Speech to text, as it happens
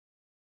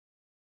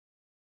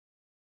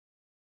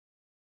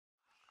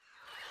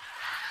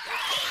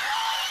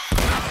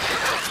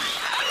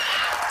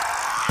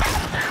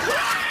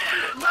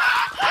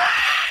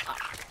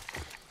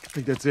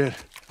think that's it.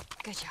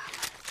 Good job.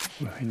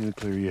 We ain't in the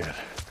clear yet.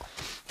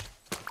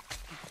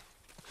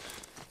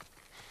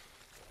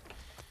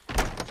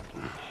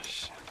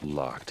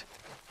 Locked.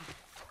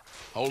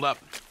 Hold up.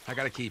 I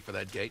got a key for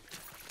that gate.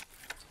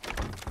 I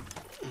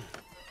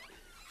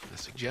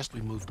suggest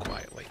we move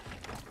quietly.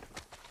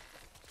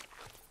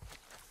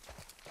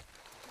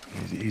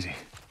 Easy, easy.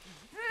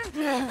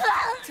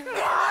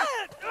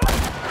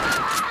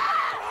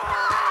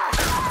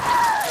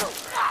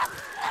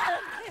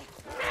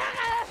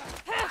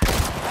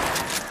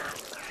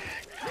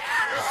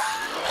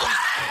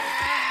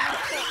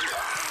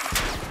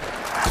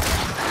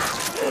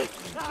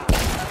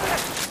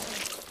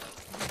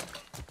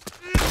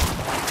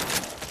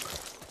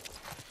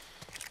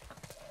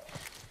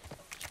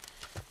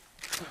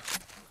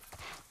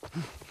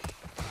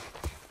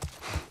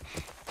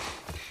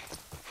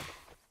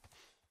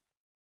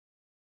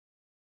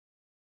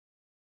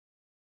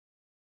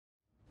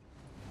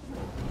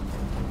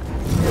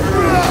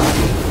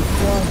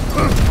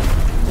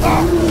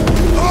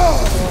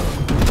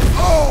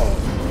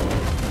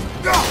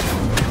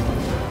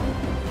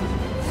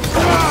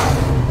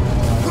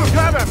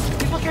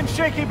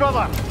 Shaky,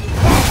 brother!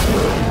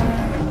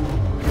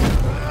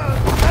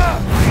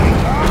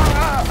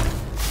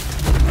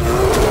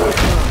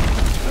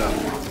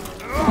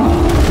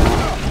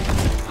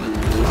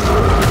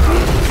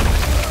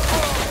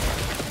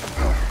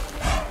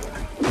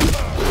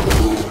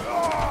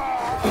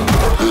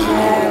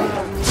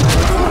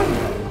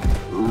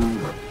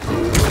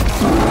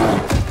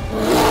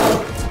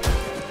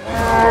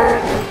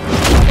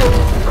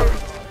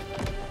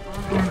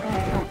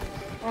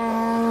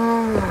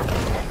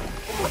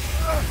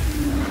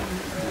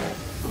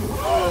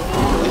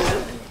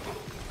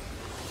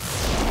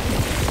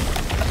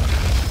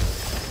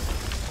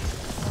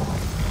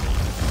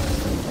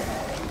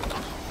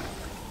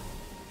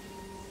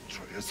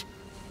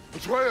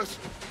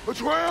 Atreus!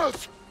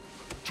 Atreus!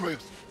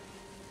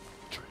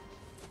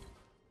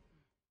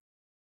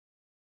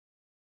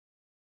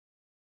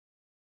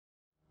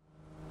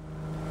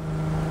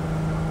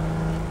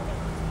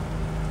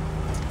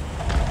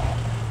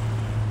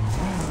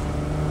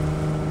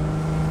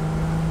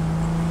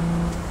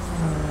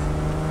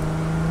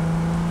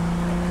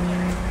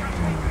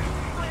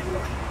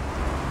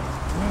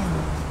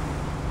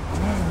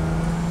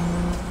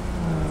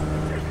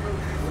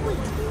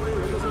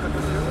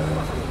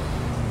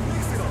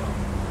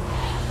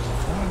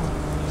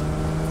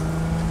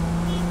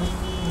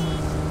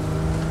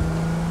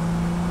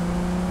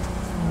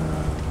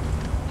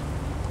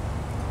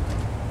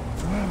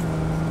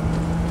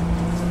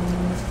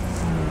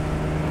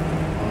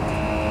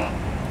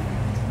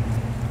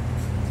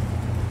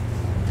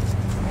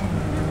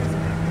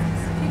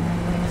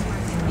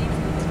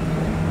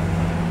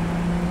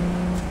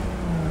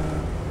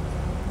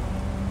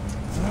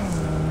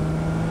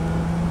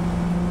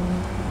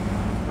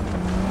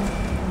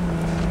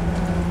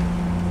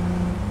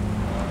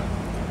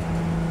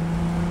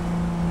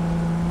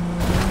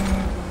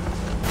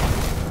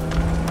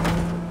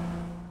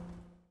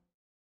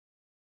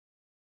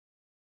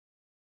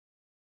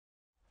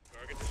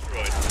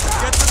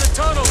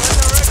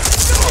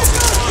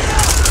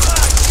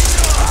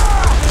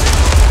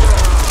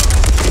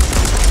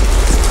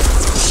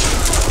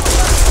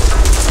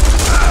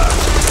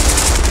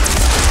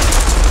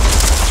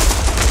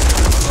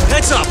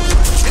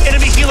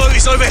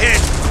 Overhead!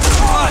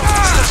 Come on! You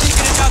should have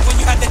taken it out when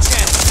you had the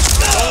chance.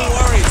 Don't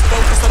worry,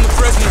 focus on the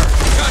prisoner.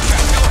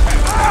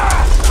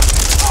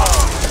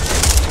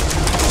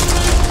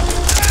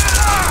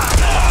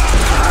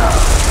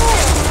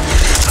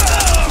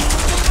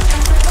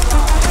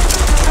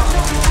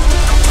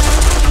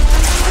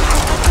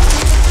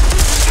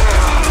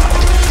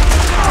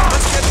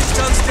 Let's get these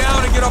guns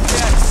down and get off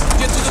decks.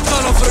 Get to the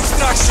tunnel for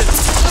extraction.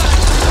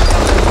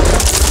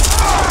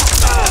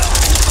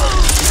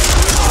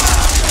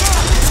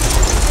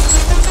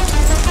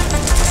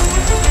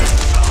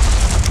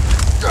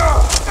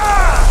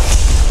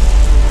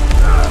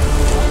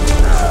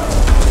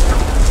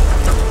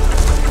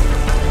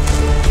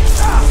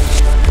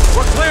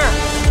 We're clear!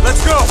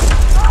 Let's go!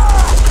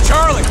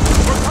 Charlie,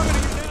 we're coming to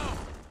you now!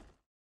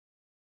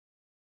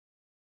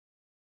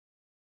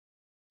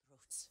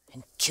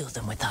 And kill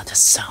them without a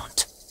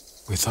sound.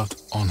 Without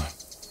honor,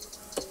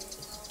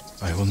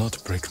 I will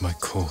not break my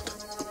code.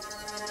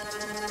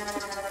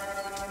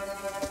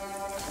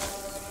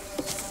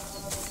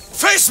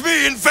 Face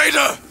me,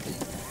 invader!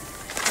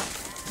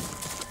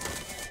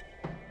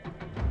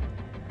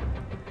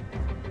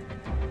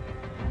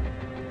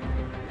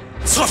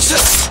 It's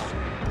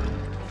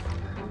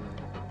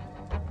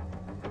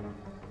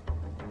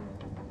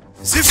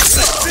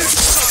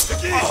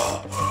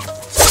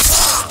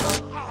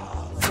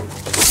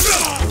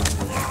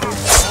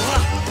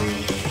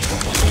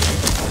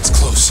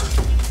close.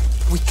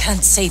 We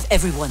can't save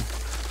everyone.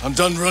 I'm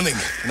done running,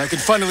 and I can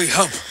finally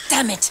help.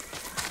 Damn it!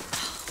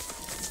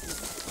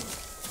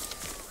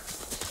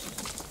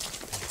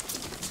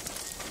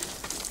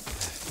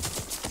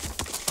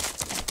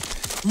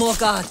 More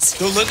guards.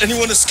 Don't let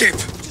anyone escape.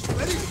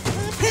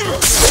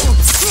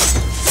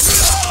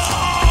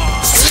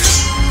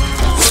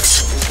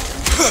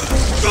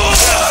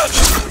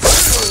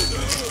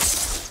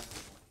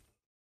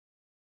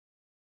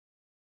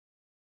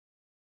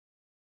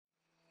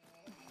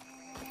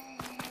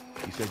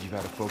 said you've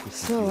had a focus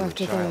since So you were a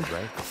after child, the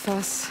right?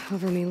 fuss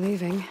over me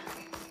leaving,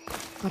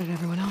 what did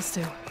everyone else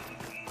do?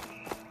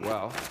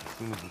 Well, as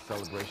soon as the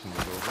celebration was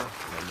over,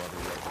 my mother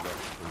resurrected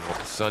from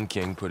the Sun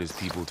King put his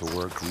people to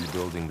work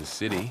rebuilding the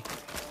city,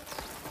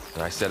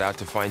 and I set out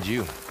to find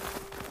you.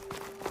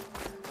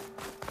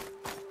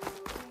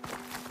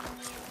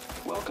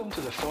 Welcome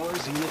to the Thor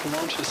Zenith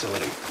launch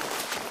facility.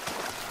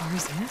 Thor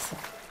Zenith?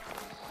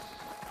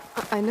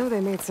 I know they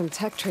made some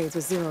tech trades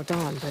with Zero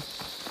Dawn, but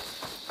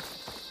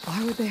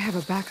why would they have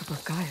a backup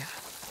of Gaia?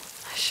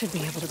 I should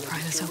be able to pry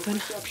this open.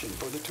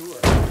 For the tour.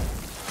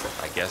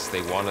 I guess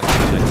they want us to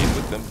check in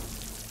with them.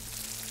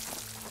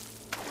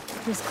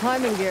 There's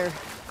climbing gear.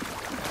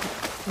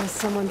 Unless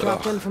someone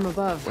dropped in from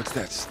above. What's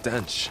that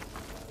stench?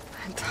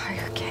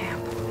 Entire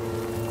camp.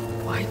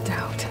 Wiped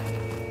out.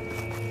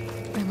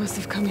 They must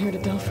have come here to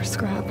delve for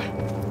scrap.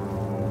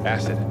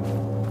 Acid.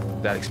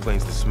 That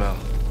explains the smell.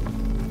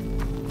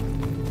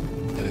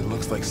 And it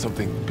looks like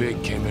something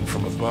big came in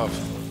from above.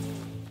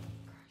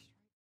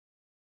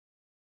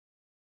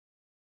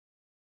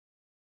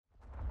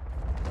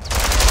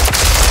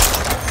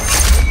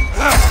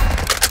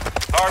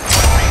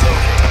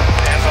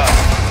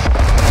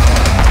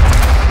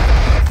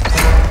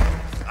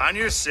 On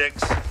your 6.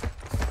 Grenade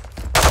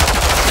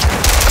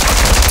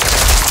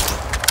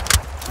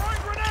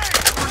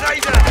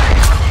out!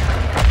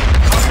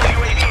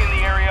 UAV in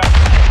the area.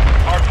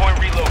 Hardpoint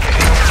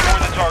relocated. Secure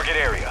the target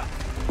area.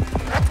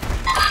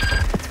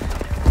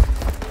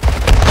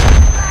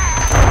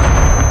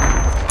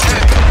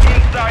 Enemy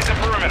inside the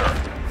perimeter.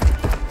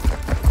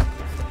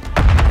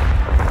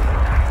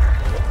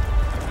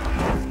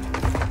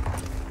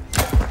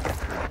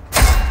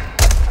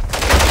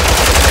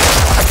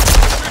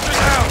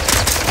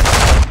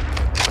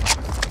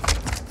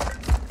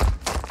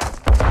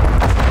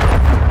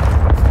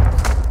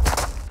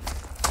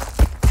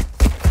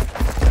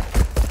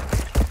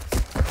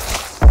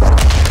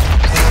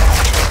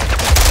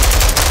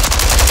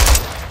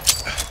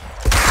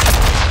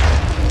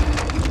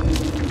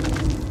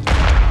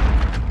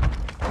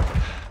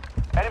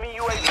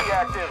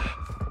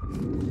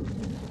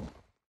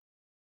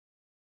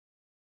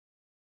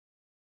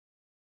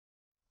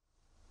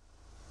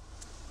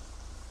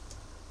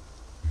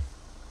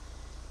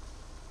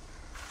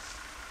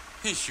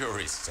 He sure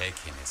is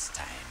taking his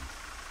time.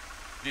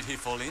 Did he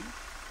fall in?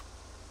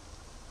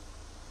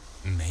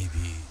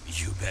 Maybe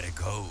you better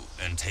go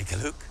and take a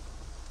look.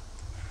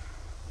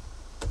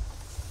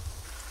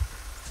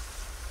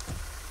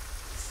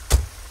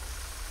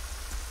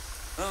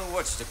 Oh,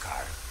 watch the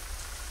car.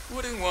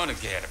 Wouldn't want to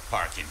get a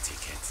parking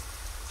ticket.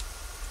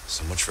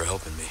 So much for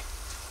helping me.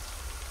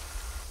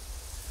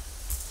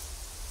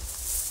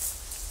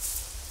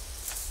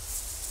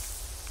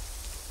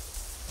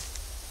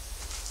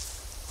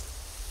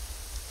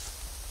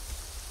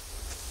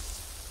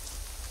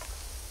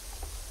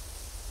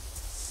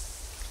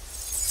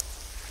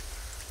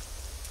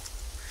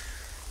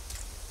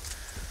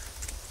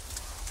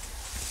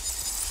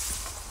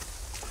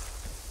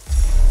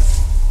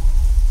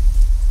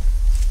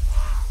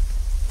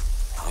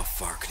 How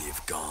far could he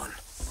have gone?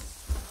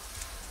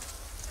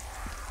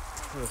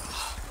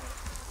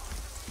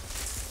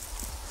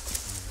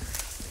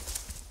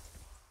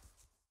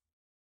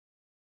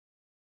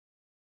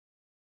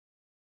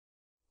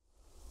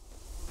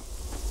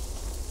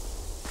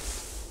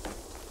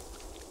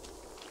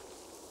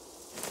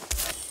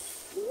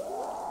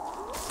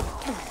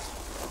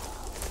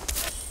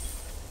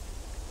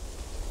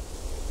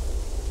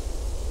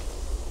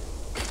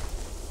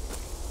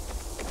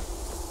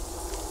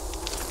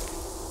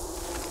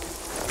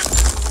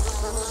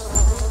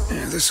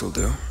 Yeah, this'll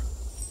do.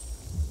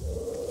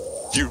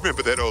 You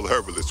remember that old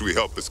herbalist we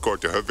helped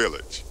escort to her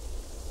village?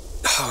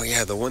 Oh,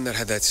 yeah, the one that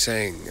had that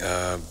saying,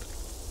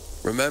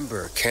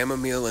 remember,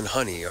 chamomile and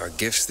honey are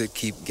gifts that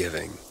keep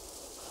giving.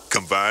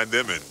 Combine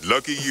them and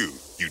lucky you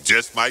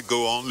just might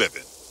go on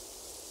living.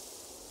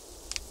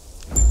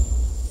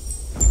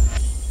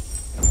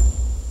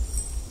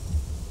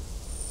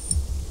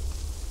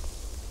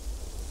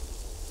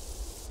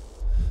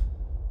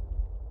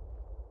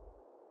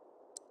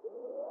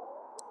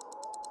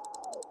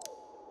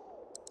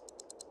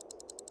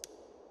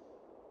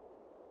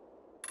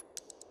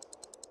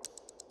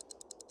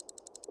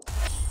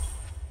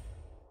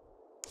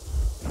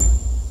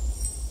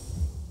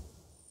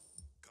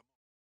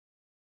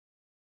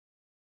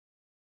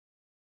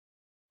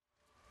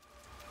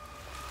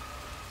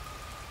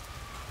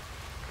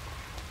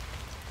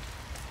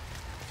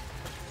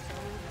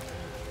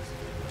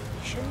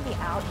 Shouldn't be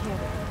out here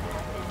with an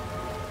admin.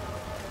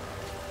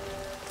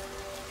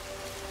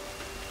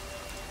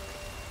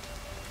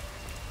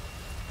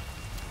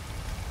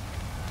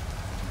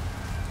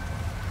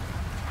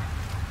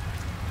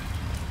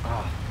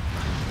 Ah,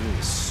 it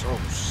is so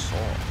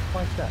soft.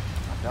 What's that?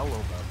 A bellow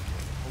bug.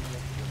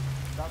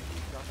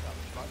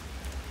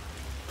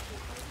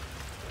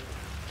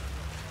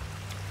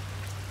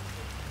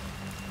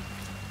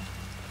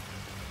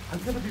 I'm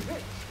gonna be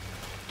rich.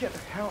 Get the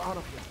hell out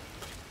of here.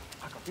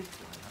 I got this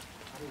guy.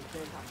 I didn't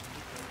stand up.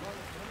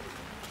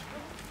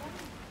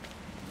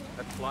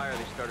 That flyer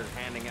they started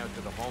handing out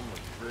to the homeless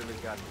really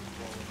got me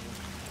flowing in.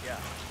 Yeah.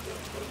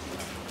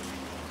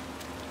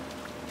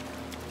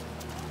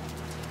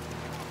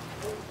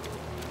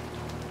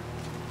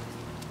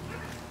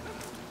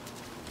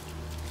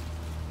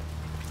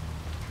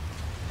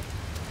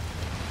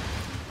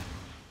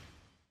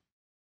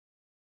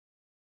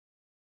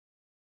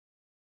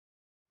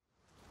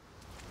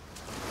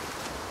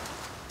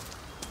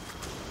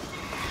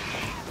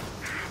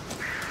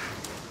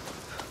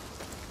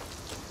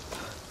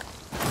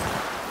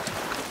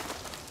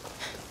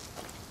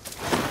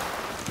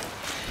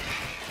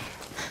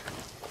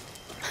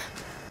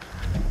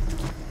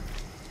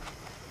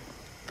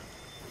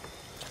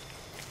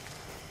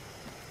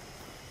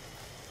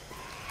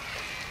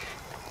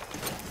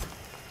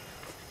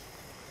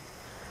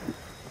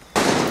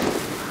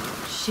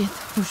 Shit,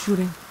 who's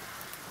shooting?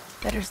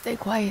 Better stay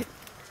quiet.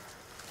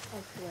 I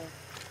swear,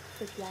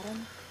 the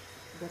Garen,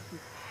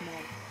 doesn't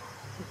smell.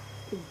 It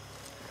stinks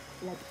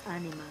like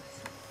animals.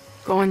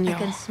 Coño, I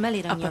can smell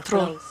it a on your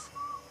patrol. clothes,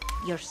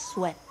 your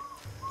sweat.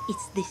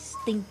 It's the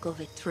stink of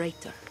a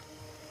traitor.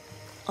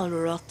 All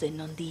rotten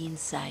on the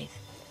inside.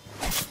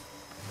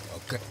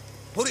 Okay.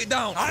 Put it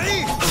down!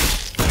 Ahí!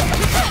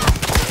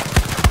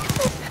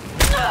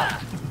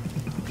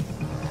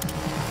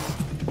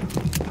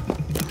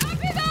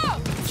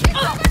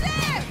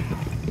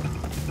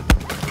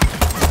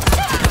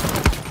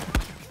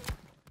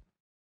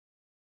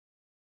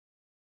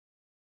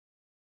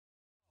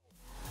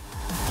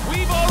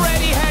 We've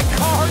already had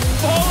cars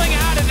falling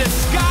out of the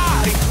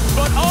sky,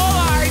 but all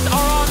eyes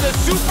are on the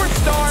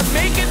superstar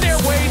making their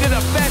way to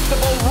the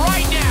festival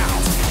right now.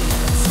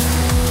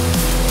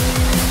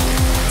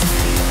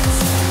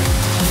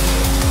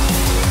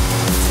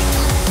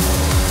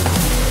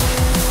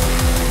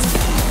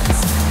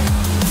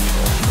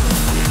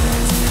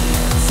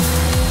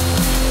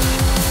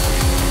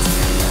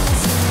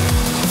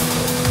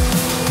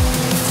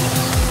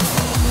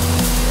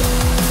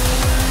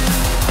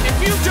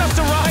 If you've just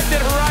arrived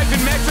at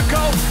Horizon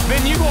Mexico,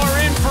 then you are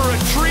in for a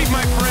treat,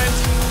 my friends.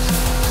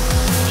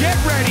 Get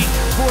ready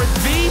for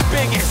the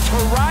biggest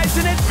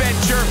Horizon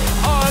adventure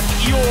of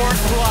your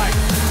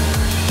life.